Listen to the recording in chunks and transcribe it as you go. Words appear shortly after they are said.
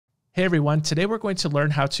Hey everyone, today we're going to learn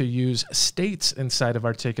how to use states inside of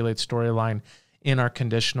Articulate Storyline in our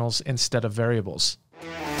conditionals instead of variables. All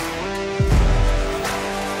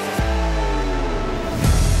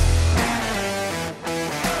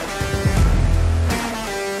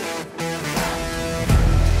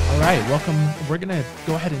right, welcome. We're going to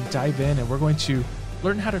go ahead and dive in and we're going to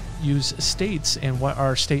learn how to use states and what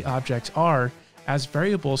our state objects are as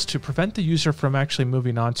variables to prevent the user from actually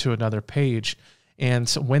moving on to another page. And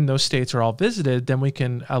so when those states are all visited, then we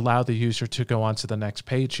can allow the user to go on to the next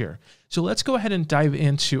page here. So let's go ahead and dive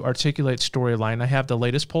into Articulate Storyline. I have the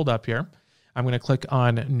latest pulled up here. I'm going to click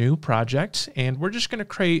on New Project, and we're just going to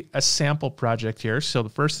create a sample project here. So the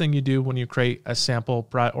first thing you do when you create a sample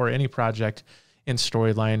or any project in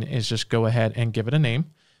Storyline is just go ahead and give it a name.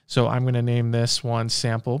 So I'm going to name this one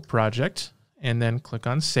Sample Project, and then click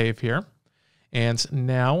on Save here. And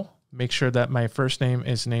now make sure that my first name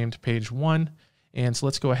is named Page 1. And so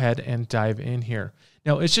let's go ahead and dive in here.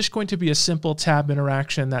 Now it's just going to be a simple tab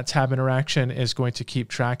interaction. That tab interaction is going to keep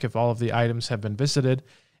track if all of the items have been visited.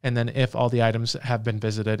 And then if all the items have been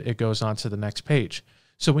visited, it goes on to the next page.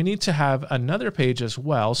 So we need to have another page as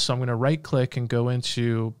well. So I'm going to right click and go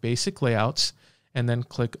into Basic Layouts and then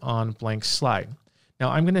click on Blank Slide. Now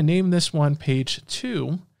I'm going to name this one Page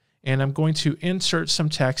 2, and I'm going to insert some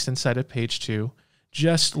text inside of Page 2.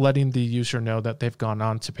 Just letting the user know that they've gone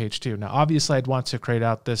on to page 2. Now, obviously, I'd want to create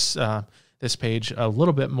out this this page a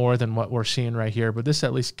little bit more than what we're seeing right here, but this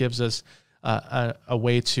at least gives us a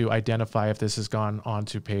way to identify if this has gone on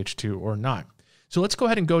to page 2 or not. So let's go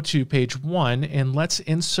ahead and go to page 1, and let's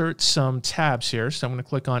insert some tabs here. So I'm going to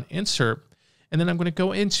click on Insert, and then I'm going to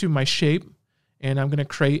go into my shape, and I'm going to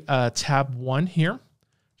create a tab 1 here.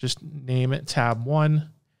 Just name it tab 1,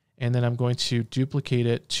 and then I'm going to duplicate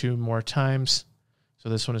it 2 more times. So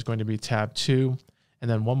this one is going to be tab 2, and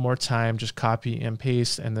then one more time, just copy and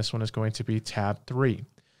paste, and this one is going to be tab 3.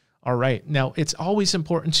 All right, now it's always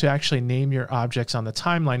important to actually name your objects on the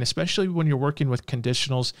timeline, especially when you're working with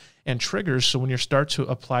conditionals and triggers. So when you start to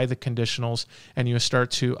apply the conditionals and you start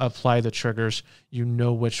to apply the triggers, you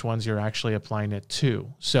know which ones you're actually applying it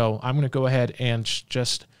to. So I'm going to go ahead and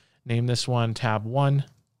just name this one tab 1.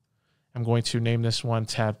 I'm going to name this one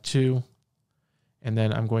tab 2. And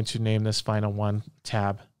then I'm going to name this final one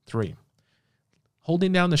tab 3.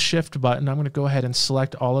 Holding down the Shift button, I'm going to go ahead and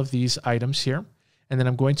select all of these items here. And then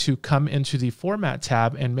I'm going to come into the Format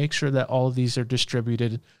tab and make sure that all of these are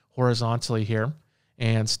distributed horizontally here.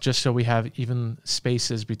 And just so we have even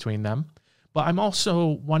spaces between them. But I'm also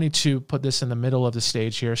wanting to put this in the middle of the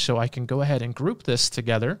stage here, so I can go ahead and group this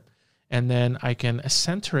together. And then I can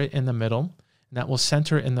center it in the middle. That will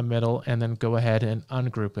center it in the middle and then go ahead and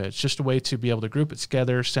ungroup it. It's just a way to be able to group it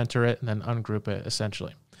together, center it, and then ungroup it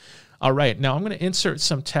essentially. All right, now I'm going to insert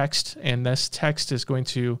some text, and this text is going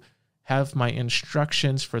to have my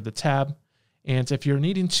instructions for the tab. And if you're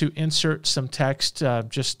needing to insert some text,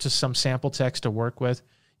 just to some sample text to work with,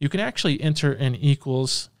 you can actually enter in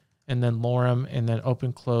equals and then lorem and then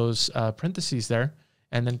open close parentheses there,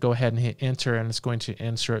 and then go ahead and hit enter, and it's going to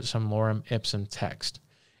insert some lorem ipsum text.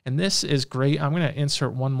 And this is great. I'm going to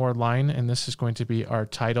insert one more line, and this is going to be our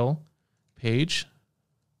title page.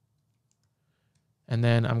 And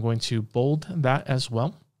then I'm going to bold that as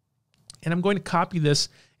well. And I'm going to copy this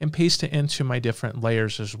and paste it into my different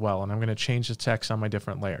layers as well. And I'm going to change the text on my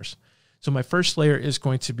different layers. So my first layer is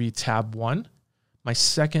going to be tab 1. My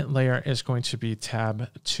second layer is going to be tab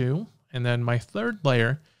 2. And then my third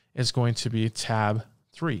layer is going to be tab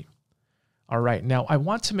 3. All right, now I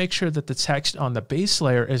want to make sure that the text on the base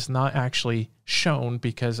layer is not actually shown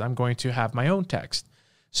because I'm going to have my own text.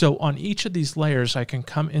 So on each of these layers, I can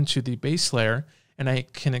come into the base layer and I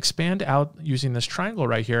can expand out using this triangle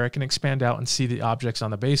right here. I can expand out and see the objects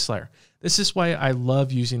on the base layer. This is why I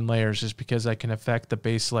love using layers, is because I can affect the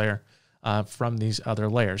base layer from these other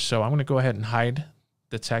layers. So I'm going to go ahead and hide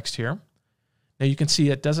the text here. Now you can see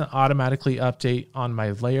it doesn't automatically update on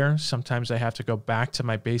my layer. Sometimes I have to go back to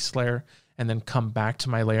my base layer and then come back to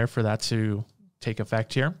my layer for that to take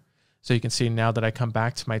effect here. So you can see now that I come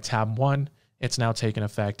back to my tab 1, it's now taken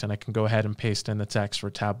effect, and I can go ahead and paste in the text for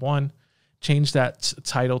tab 1, change that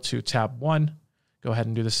title to tab 1, go ahead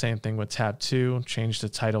and do the same thing with tab 2, change the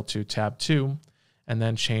title to tab 2, and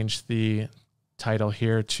then change the title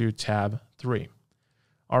here to tab 3.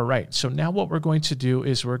 All right, so now what we're going to do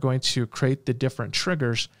is we're going to create the different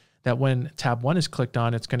triggers that when tab 1 is clicked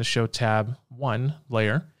on, it's going to show tab 1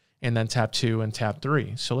 layer, and then tab 2 and tab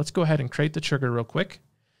 3. So let's go ahead and create the trigger real quick.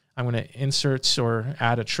 I'm going to insert or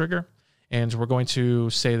add a trigger, and we're going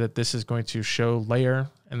to say that this is going to show layer,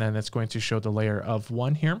 and then it's going to show the layer of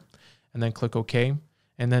 1 here, and then click OK,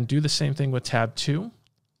 and then do the same thing with tab 2.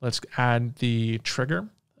 let's add the trigger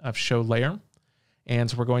of show layer.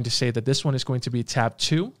 And we're going to say that this one is going to be tab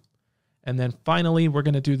 2. And then finally, we're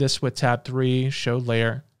going to do this with tab 3, show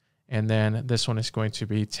layer. And then this one is going to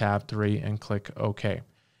be tab 3 and click OK.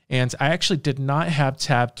 And I actually did not have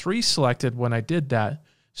tab 3 selected when I did that.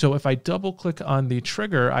 So if I double click on the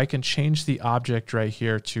trigger, I can change the object right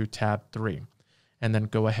here to tab 3 and then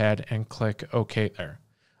go ahead and click OK there.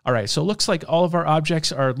 All right, so it looks like all of our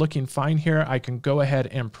objects are looking fine here. I can go ahead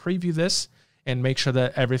and preview this and make sure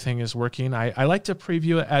that everything is working. I like to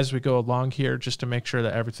preview it as we go along here just to make sure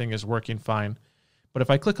that everything is working fine. But if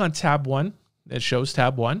I click on tab 1, it shows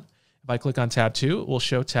tab 1. If I click on tab 2, it will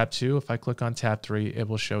show tab 2. If I click on tab 3, it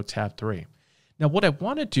will show tab 3. Now what I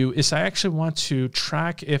want to do is I actually want to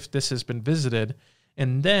track if this has been visited.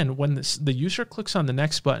 And then when the user clicks on the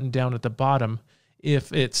next button down at the bottom,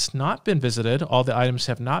 if it's not been visited, all the items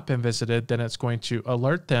have not been visited, then it's going to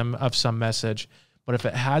alert them of some message. But if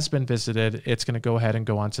it has been visited, it's going to go ahead and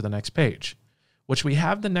go on to the next page, which we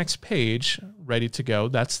have the next page ready to go.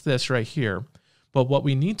 That's this right here. But what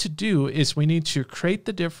we need to do is we need to create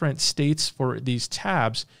the different states for these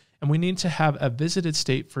tabs, and we need to have a visited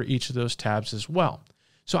state for each of those tabs as well.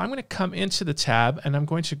 So I'm going to come into the tab and I'm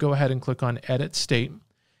going to go ahead and click on Edit State,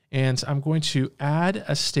 and I'm going to add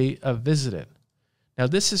a state of visited. Now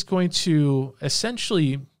this is going to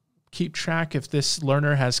essentially keep track if this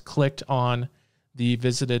learner has clicked on the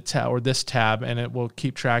visited tab or this tab, and it will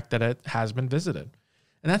keep track that it has been visited.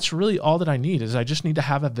 And that's really all that I need, is I just need to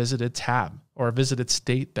have a visited tab or a visited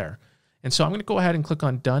state there. And so I'm going to go ahead and click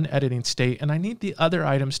on Done Editing State, and I need the other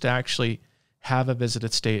items to actually have a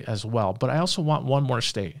visited state as well. But I also want one more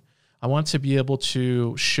state. I want to be able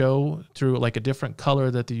to show through like a different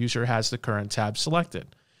color that the user has the current tab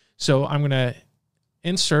selected. So I'm going to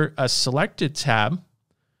insert a selected tab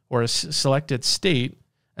or a selected state,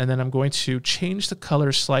 and then I'm going to change the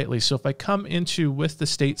color slightly. So if I come into with the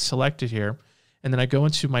state selected here, and then I go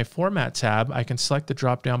into my Format tab, I can select the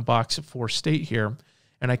drop-down box for state here,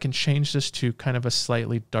 and I can change this to kind of a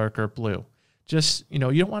slightly darker blue. Just, you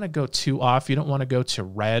don't want to go too off. You don't want to go to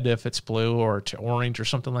red if it's blue, or to orange or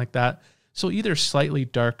something like that. So either slightly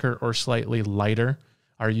darker or slightly lighter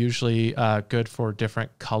are usually good for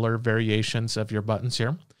different color variations of your buttons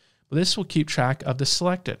here. But this will keep track of the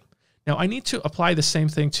selected. Now I need to apply the same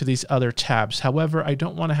thing to these other tabs. However, I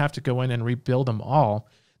don't want to have to go in and rebuild them all.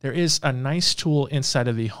 There is a nice tool inside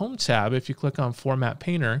of the Home tab. If you click on Format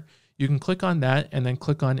Painter, you can click on that and then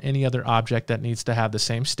click on any other object that needs to have the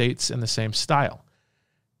same states and the same style.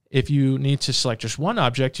 If you need to select just one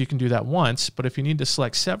object, you can do that once. But if you need to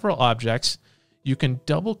select several objects, you can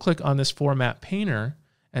double click on this Format Painter,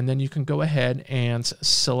 and then you can go ahead and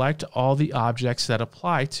select all the objects that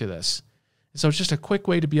apply to this. So it's just a quick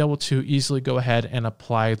way to be able to easily go ahead and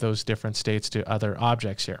apply those different states to other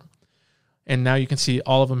objects here. And now you can see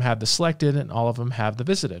all of them have the selected and all of them have the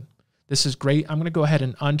visited. This is great. I'm going to go ahead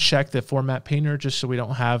and uncheck the Format Painter just so we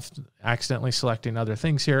don't have accidentally selecting other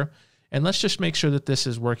things here. And let's just make sure that this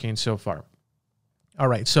is working so far. All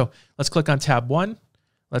right, so let's click on tab 1.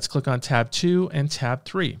 Let's click on tab 2 and tab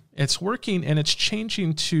 3. It's working and it's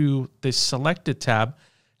changing to the selected tab.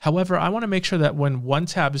 However, I want to make sure that when one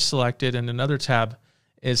tab is selected and another tab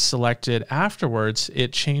is selected afterwards,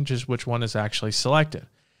 it changes which one is actually selected.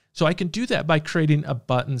 So I can do that by creating a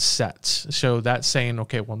button set. So that's saying,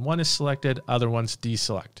 okay, when one is selected, other ones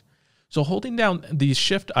deselect. So holding down the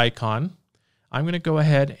shift icon, I'm going to go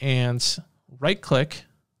ahead and right click.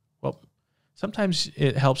 Well, sometimes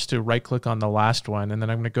it helps to right click on the last one, and then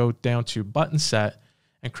I'm going to go down to button set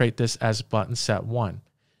and create this as button set 1.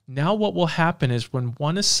 Now what will happen is when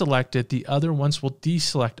one is selected, the other ones will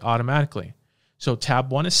deselect automatically. So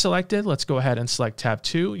tab 1 is selected. Let's go ahead and select tab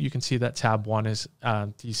 2. You can see that tab 1 is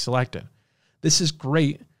deselected. This is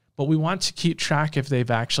great, but we want to keep track if they've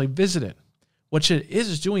actually visited, which it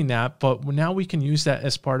is doing that, but now we can use that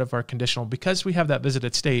as part of our conditional. Because we have that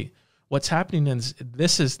visited state, what's happening is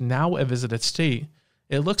this is now a visited state.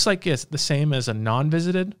 It looks like it's the same as a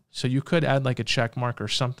non-visited, so you could add like a check mark or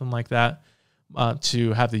something like that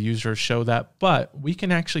to have the user show that, but we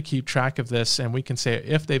can actually keep track of this, and we can say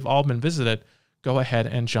if they've all been visited, go ahead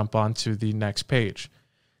and jump on to the next page.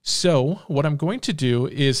 So what I'm going to do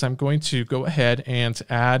is I'm going to go ahead and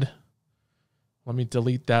add, let me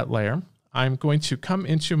delete that layer. I'm going to come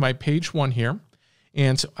into my page 1 here.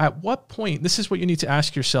 And at what point, this is what you need to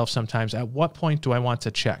ask yourself sometimes, at what point do I want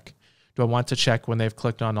to check? Do I want to check when they've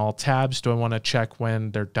clicked on all tabs? Do I want to check when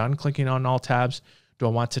they're done clicking on all tabs? Do I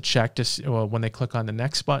want to check to see, when they click on the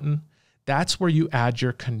next button? That's where you add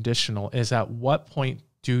your conditional, is at what point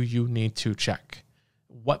do you need to check?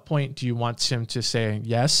 what point do you want him to say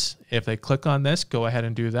yes? If they click on this, go ahead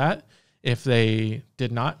and do that. If they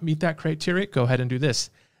did not meet that criteria, go ahead and do this.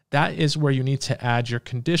 That is where you need to add your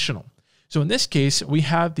conditional. So in this case, we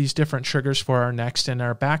have these different triggers for our next and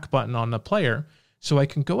our back button on the player. So I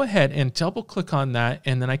can go ahead and double click on that,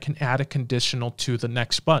 and then I can add a conditional to the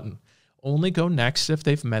next button. Only go next if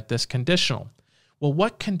they've met this conditional. Well,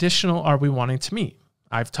 what conditional are we wanting to meet?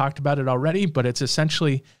 I've talked about it already, but it's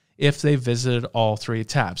essentially if they visited all 3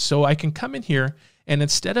 tabs. So I can come in here, and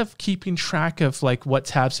instead of keeping track of like what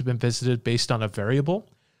tabs have been visited based on a variable,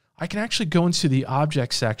 I can actually go into the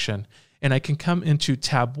object section, and I can come into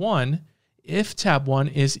tab 1 if tab 1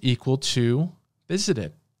 is equal to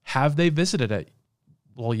visited. Have they visited it?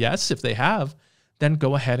 Well, yes, if they have, then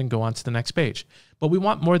go ahead and go on to the next page. But we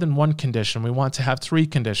want more than one condition. We want to have 3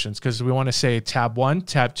 conditions because we want to say tab 1,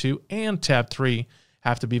 tab 2, and tab 3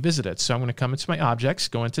 have to be visited. So I'm going to come into my objects,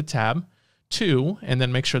 go into tab 2, and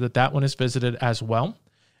then make sure that that one is visited as well.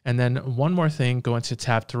 And then one more thing, go into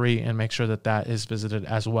tab 3 and make sure that that is visited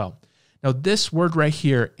as well. Now this word right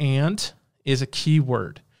here, and, is a key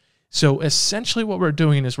word. So essentially what we're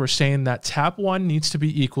doing is we're saying that tab 1 needs to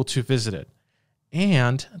be equal to visited,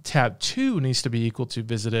 and tab 2 needs to be equal to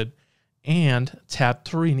visited, and tab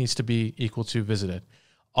 3 needs to be equal to visited.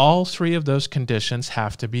 All 3 of those conditions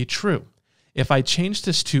have to be true. If I change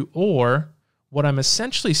this to or, what I'm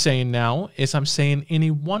essentially saying now is I'm saying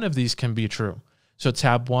any one of these can be true. So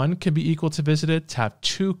tab 1 can be equal to visited, tab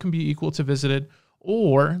 2 can be equal to visited,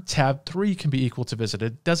 or tab 3 can be equal to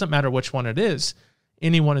visited. It doesn't matter which one it is.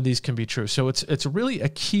 Any one of these can be true. So it's really a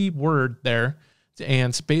key word there.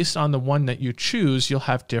 And based on the one that you choose, you'll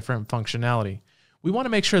have different functionality. We want to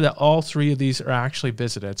make sure that all 3 of these are actually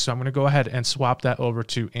visited. So I'm going to go ahead and swap that over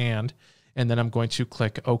to and then I'm going to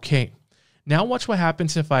click OK. Now watch what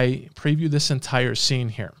happens if I preview this entire scene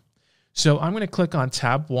here. So I'm going to click on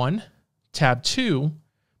tab 1, tab 2,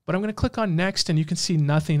 but I'm going to click on next, and you can see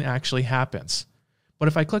nothing actually happens. But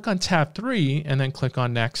if I click on tab 3 and then click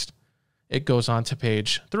on next, it goes on to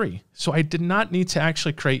page 3. So I did not need to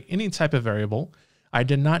actually create any type of variable. I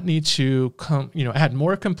did not need to add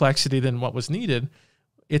more complexity than what was needed.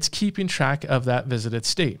 It's keeping track of that visited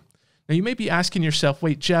state. Now you may be asking yourself,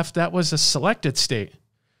 wait, Jeff, that was a selected state.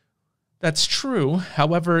 That's true.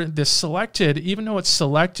 However, the selected, even though it's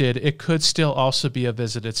selected, it could still also be a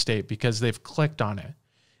visited state because they've clicked on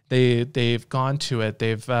it. They've gone to it.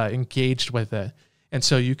 They've engaged with it. And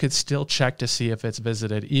so you could still check to see if it's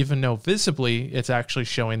visited, even though visibly it's actually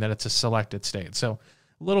showing that it's a selected state. So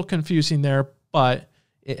a little confusing there, but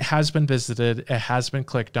it has been visited. It has been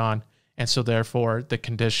clicked on. And so therefore the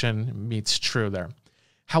condition meets true there.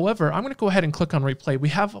 However, I'm going to go ahead and click on replay. We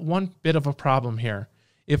have one bit of a problem here.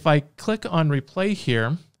 If I click on replay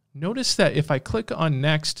here, notice that if I click on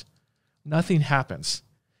next, nothing happens.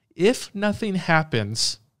 If nothing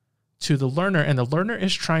happens to the learner and the learner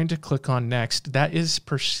is trying to click on next, that is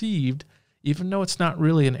perceived, even though it's not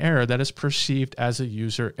really an error, that is perceived as a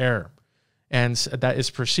user error. And that is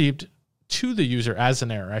perceived to the user as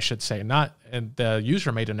an error, I should say. Not the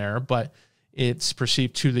user made an error, but it's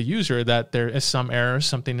perceived to the user that there is some error,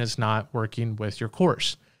 something is not working with your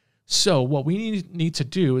course. So what we need to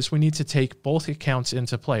do is we need to take both accounts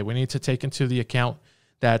into play. We need to take into account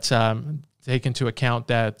that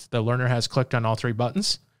the learner has clicked on all 3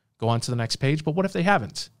 buttons, go on to the next page. But what if they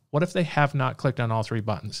haven't? What if they have not clicked on all 3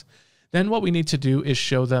 buttons? Then what we need to do is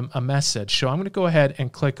show them a message. So I'm going to go ahead and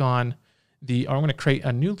click on I'm going to create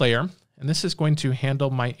a new layer, and this is going to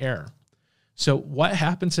handle my error. So what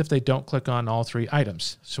happens if they don't click on all 3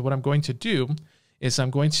 items? So what I'm going to do is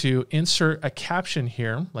I'm going to insert a caption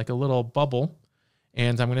here, like a little bubble,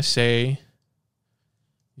 and I'm going to say,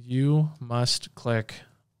 you must click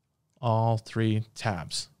all 3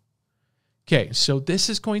 tabs. Okay, so this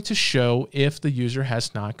is going to show if the user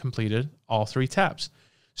has not completed all 3 tabs.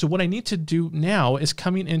 So what I need to do now is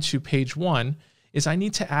coming into page 1 is I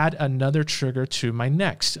need to add another trigger to my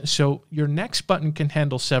next. So your next button can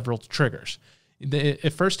handle several triggers.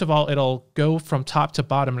 First of all, it'll go from top to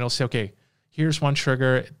bottom, and it'll say, okay, here's one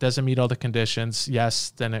trigger, it doesn't meet all the conditions, yes,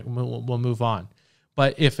 then it will move on.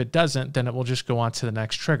 But if it doesn't, then it will just go on to the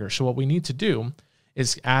next trigger. So what we need to do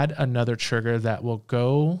is add another trigger that will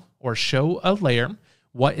go or show a layer.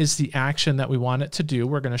 What is the action that we want it to do?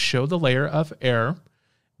 We're going to show the layer of error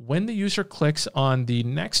when the user clicks on the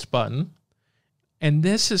next button. And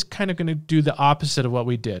this is kind of going to do the opposite of what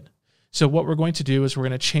we did. So what we're going to do is we're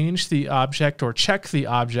going to change the object or check the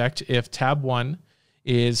object if tab 1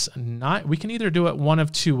 is not, we can either do it one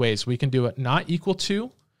of 2 ways. We can do it not equal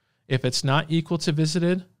to, if it's not equal to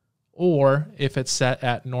visited, or if it's set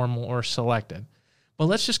at normal or selected. But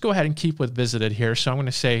let's just go ahead and keep with visited here. So I'm going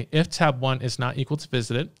to say if tab 1 is not equal to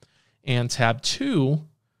visited and tab 2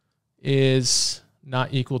 is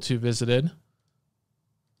not equal to visited,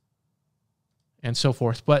 and so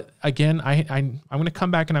forth. But again, I'm going to come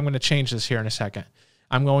back and I'm going to change this here in a second.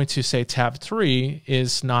 I'm going to say tab 3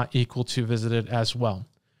 is not equal to visited as well.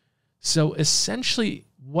 So essentially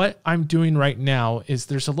what I'm doing right now is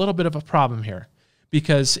there's a little bit of a problem here,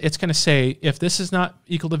 because it's going to say if this is not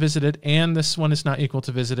equal to visited and this one is not equal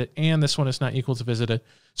to visited and this one is not equal to visited.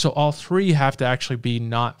 So all three have to actually be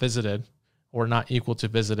not visited or not equal to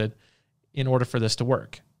visited in order for this to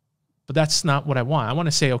work. But that's not what I want. I want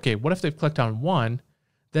to say, okay, what if they've clicked on one?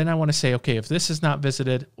 Then I want to say, okay, if this is not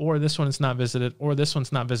visited or this one is not visited or this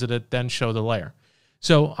one's not visited, then show the layer.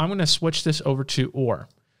 So I'm going to switch this over to or,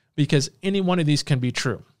 because any one of these can be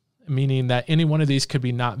true, meaning that any one of these could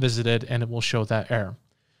be not visited and it will show that error.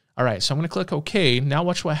 All right, so I'm going to click OK. Now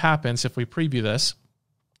watch what happens if we preview this.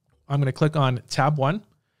 I'm going to click on tab 1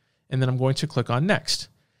 and then I'm going to click on next.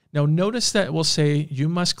 Now notice that it will say you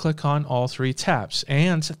must click on all three tabs.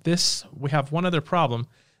 And this, we have one other problem.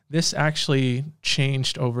 This actually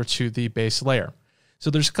changed over to the base layer.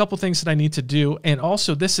 So there's a couple things that I need to do. And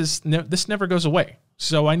also this never goes away.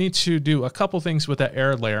 So I need to do a couple things with that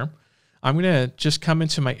error layer. I'm going to just come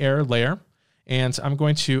into my error layer and I'm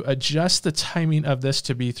going to adjust the timing of this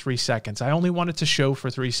to be 3 seconds. I only want it to show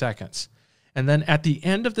for 3 seconds. And then at the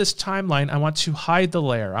end of this timeline, I want to hide the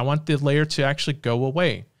layer. I want the layer to actually go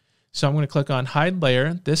away. So I'm going to click on hide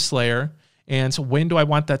layer, this layer. And so when do I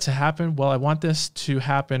want that to happen? Well, I want this to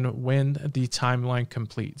happen when the timeline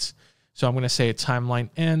completes. So I'm going to say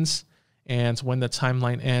timeline ends. And when the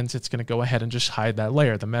timeline ends, it's going to go ahead and just hide that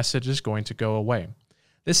layer. The message is going to go away.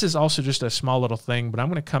 This is also just a small little thing, but I'm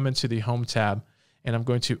going to come into the home tab and I'm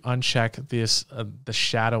going to uncheck this, the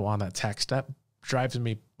shadow on that text. That drives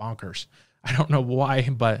me bonkers. I don't know why,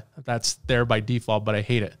 but that's there by default, but I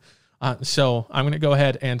hate it. So I'm going to go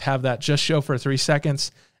ahead and have that just show for 3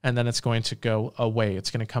 seconds, and then it's going to go away.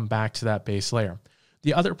 It's going to come back to that base layer.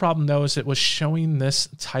 The other problem though is it was showing this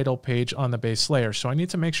title page on the base layer. So I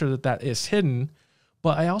need to make sure that that is hidden,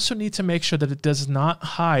 but I also need to make sure that it does not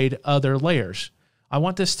hide other layers. I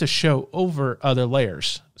want this to show over other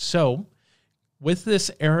layers. So with this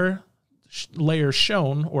error layer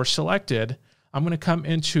shown or selected, I'm going to come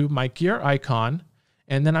into my gear icon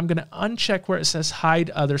and then I'm going to uncheck where it says hide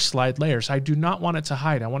other slide layers. I do not want it to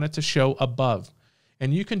hide. I want it to show above.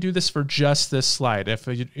 And you can do this for just this slide if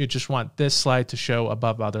you just want this slide to show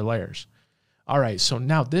above other layers. All right, so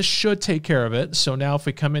now this should take care of it. So now if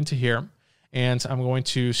we come into here and I'm going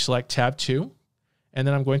to select tab 2 and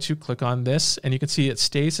then I'm going to click on this and you can see it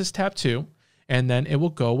stays as tab 2 and then it will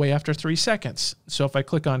go away after 3 seconds. So if I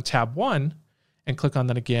click on tab 1 and click on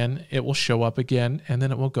that again, it will show up again and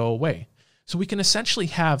then it will go away. So we can essentially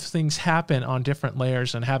have things happen on different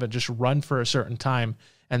layers and have it just run for a certain time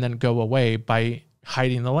and then go away by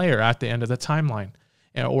hiding the layer at the end of the timeline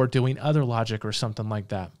or doing other logic or something like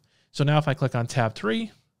that. So now if I click on tab 3,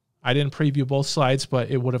 I didn't preview both slides, but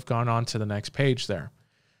it would have gone on to the next page there.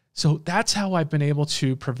 So that's how I've been able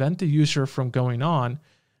to prevent the user from going on,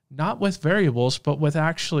 not with variables, but with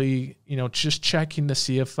actually, just checking to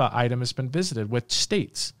see if an item has been visited with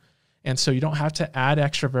states. And so you don't have to add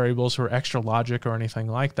extra variables or extra logic or anything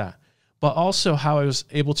like that. But also how I was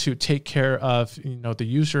able to take care of,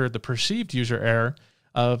 the perceived user error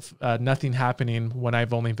of nothing happening when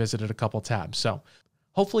I've only visited a couple tabs. So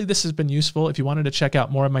hopefully this has been useful. If you wanted to check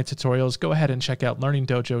out more of my tutorials, go ahead and check out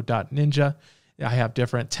learningdojo.ninja. I have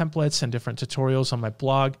different templates and different tutorials on my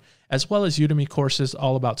blog, as well as Udemy courses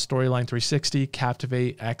all about Storyline 360,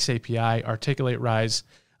 Captivate, XAPI, Articulate Rise,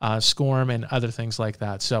 SCORM, and other things like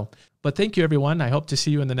that. But thank you, everyone. I hope to see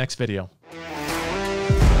you in the next video.